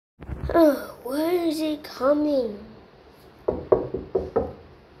Where is it coming?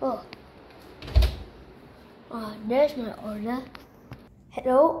 Oh. There's my order.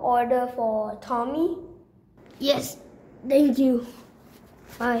 Hello, order for Tommy? Yes, thank you.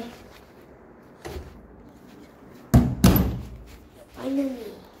 Bye. Finally,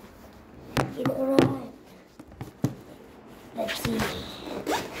 it arrived. Let's see.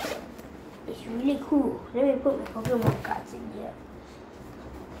 It's really cool. Let me put my Pokemon cards in here.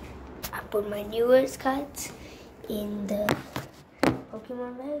 I put my newest cards in the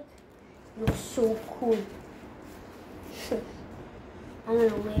Pokemon bag. It was so cool. I don't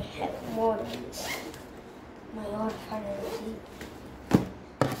know, we have more than this. My God, finally.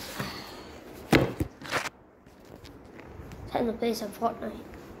 Time to play some Fortnite.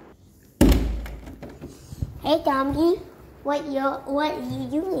 Hey Tommy, what are you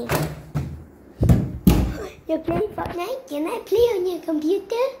doing? You're playing Fortnite? Can I play on your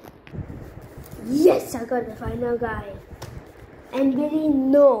computer? Yes, I got the final guy. And Billy,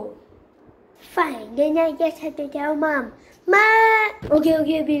 no. Fine, then I just have to tell Mom. Mom!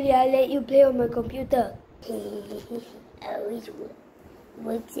 Okay, Billy, I'll let you play on my computer. I always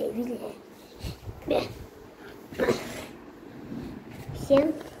works everywhere.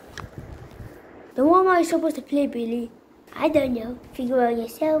 So, then what am I supposed to play, Billy? I don't know. Figure out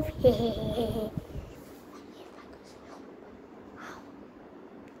yourself.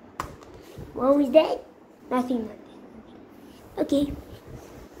 What was that? Nothing. Okay.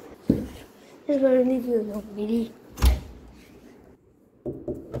 Just gonna leave you alone, Billy.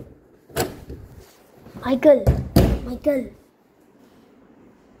 Michael.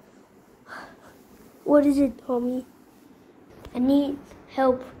 What is it, Tommy? I need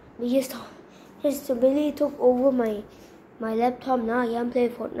help because Billy took over my laptop now. He can't play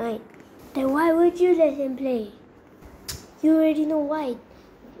Fortnite. Then why would you let him play? You already know why.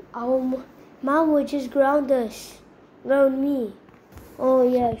 Our mom will just ground me. Oh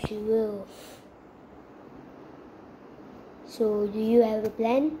yeah, she will. So do you have a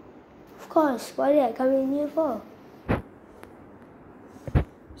plan? Of course. What did I come in here for?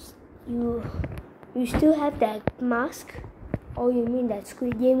 You still have that mask? Oh, you mean that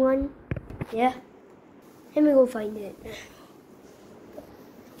Squid Game one? Yeah. Let me go find it.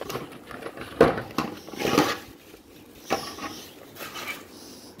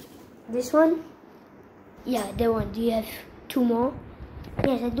 This one? Yeah, that one. Do you have 2 more?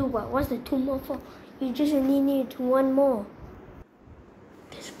 Yes, I do, but what's the 2 more for? You just only need 1 more.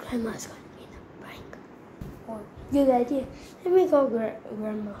 Because Grandma's gonna be in a prank. Oh, good idea. Let me call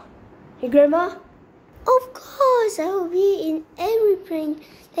Grandma. Hey, Grandma? Of course, I will be in every prank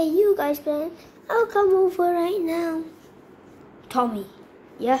that you guys plan. I'll come over right now. Tommy,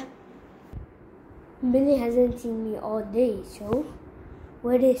 yeah? Billy hasn't seen me all day, so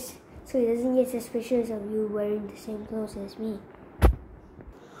what is? So he doesn't get suspicious of you wearing the same clothes as me.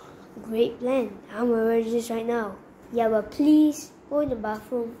 Great plan. I'm gonna wear this right now. Yeah, but please go in the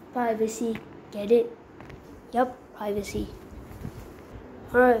bathroom. Privacy. Get it? Yup, privacy.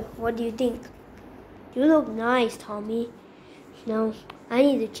 Alright, what do you think? You look nice, Tommy. Now, I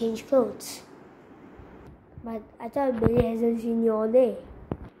need to change clothes. But I thought Billy hasn't seen you all day.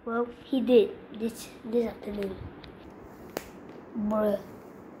 Well, he did this afternoon. Bruh.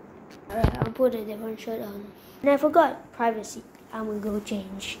 Alright, I'll put a different shirt on. And I forgot, privacy. I'm gonna go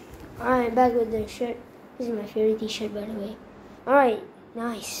change. Alright, back with the shirt. This is my favorite t-shirt, by the way. Alright,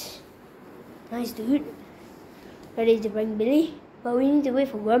 nice. Nice, dude. Ready to bring Billy? But we need to wait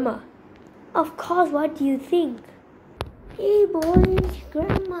for Grandma. Of course, what do you think? Hey boys,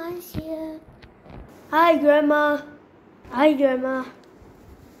 Grandma's here. Hi, Grandma. Hi, Grandma.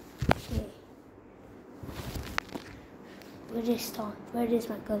 Okay. Where is Tom? Where is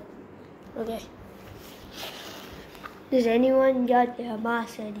Michael? Okay. Does anyone got their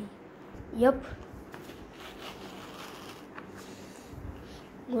mask ready? Yup.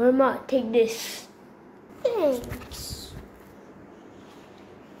 Grandma, take this. Thanks.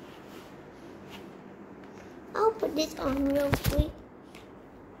 I'll put this on real quick.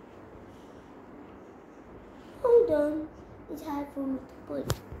 Hold on. It's hard for me to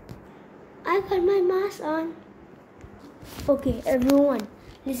put. I got my mask on. Okay, everyone,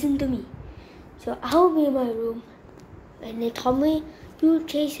 listen to me. So I'll be in my room. And then Tommy, you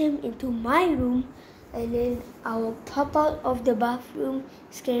chase him into my room. And then I will pop out of the bathroom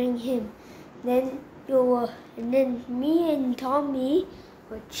scaring him. Then me and Tommy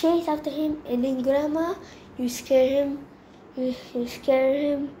will chase after him. And then Grandma, you scare him. You scare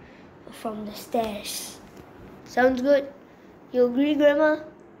him from the stairs. Sounds good? You agree, Grandma?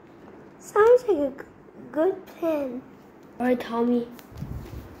 Sounds like a good plan. Alright, Tommy.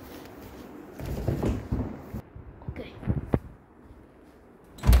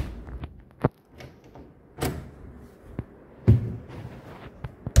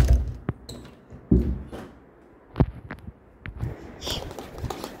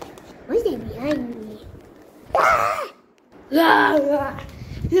 What's that behind me?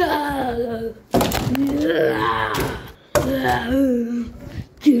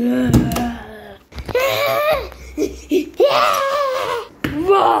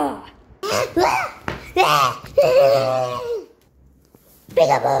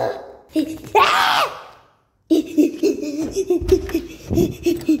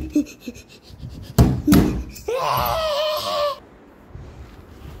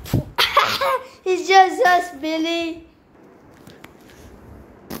 It's just us, Billy.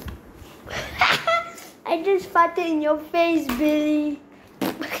 I just farted in your face, Billy.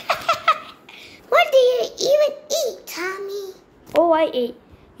 What do you even eat, Tommy? Oh, I ate.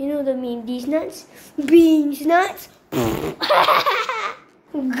 You know the mean these nuts? Beans nuts.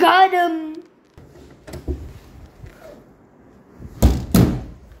 Got 'em.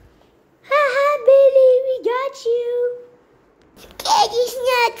 Haha, Billy, we got you. That is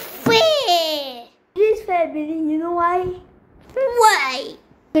not fair. It is fair, Billy. You know why? Why?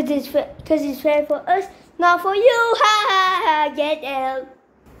 Because it's fair for us, not for you. Ha ha ha. Get out.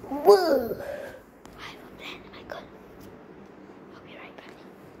 Whoa. I have a plan. I got it. I'll be right back.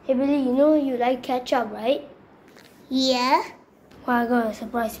 Hey, Billy, you know you like ketchup, right? Yeah. Well, I'm gonna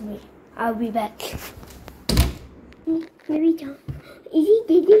surprise me. I'll be back. Maybe Tom. Is he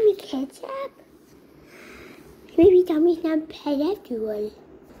giving me ketchup? Maybe Tommy's not bad after all.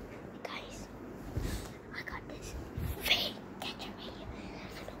 Guys, I got this fake ketchup right here.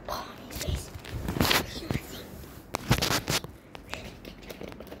 I'm gonna pour on his face. You wanna see?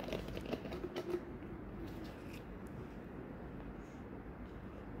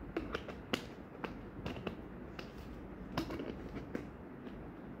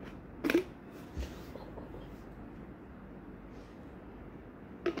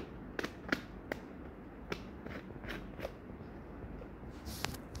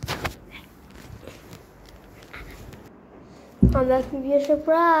 I'm going to give you a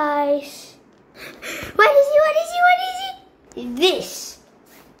surprise. What is it? What is it? What is it? This.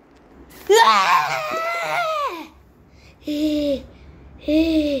 I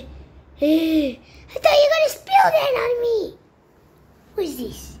thought you were going to spill that on me. What is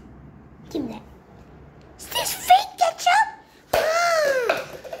this? Give me that. Is this fake ketchup?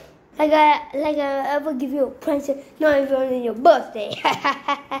 Like I ever give you a present, not even on your birthday.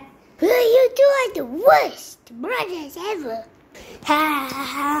 You two are the worst brothers ever. Ha ha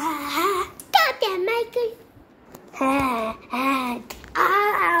ha! Stop that, Michael. Ha ha!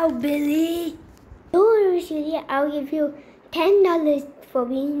 Ow, Billy. Don't worry, sweetie. I'll give you $10 for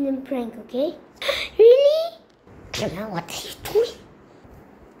being in a prank, okay? Really? Grandma, what are you doing?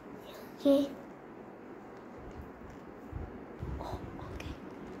 Okay. Oh, okay.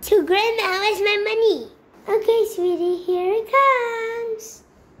 So, Grandma, where's my money? Okay, sweetie, here it comes.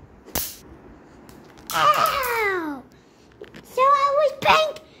 Ow! So I was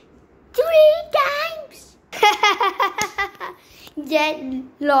pranked 3 times. Get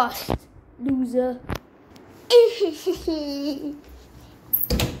lost, loser.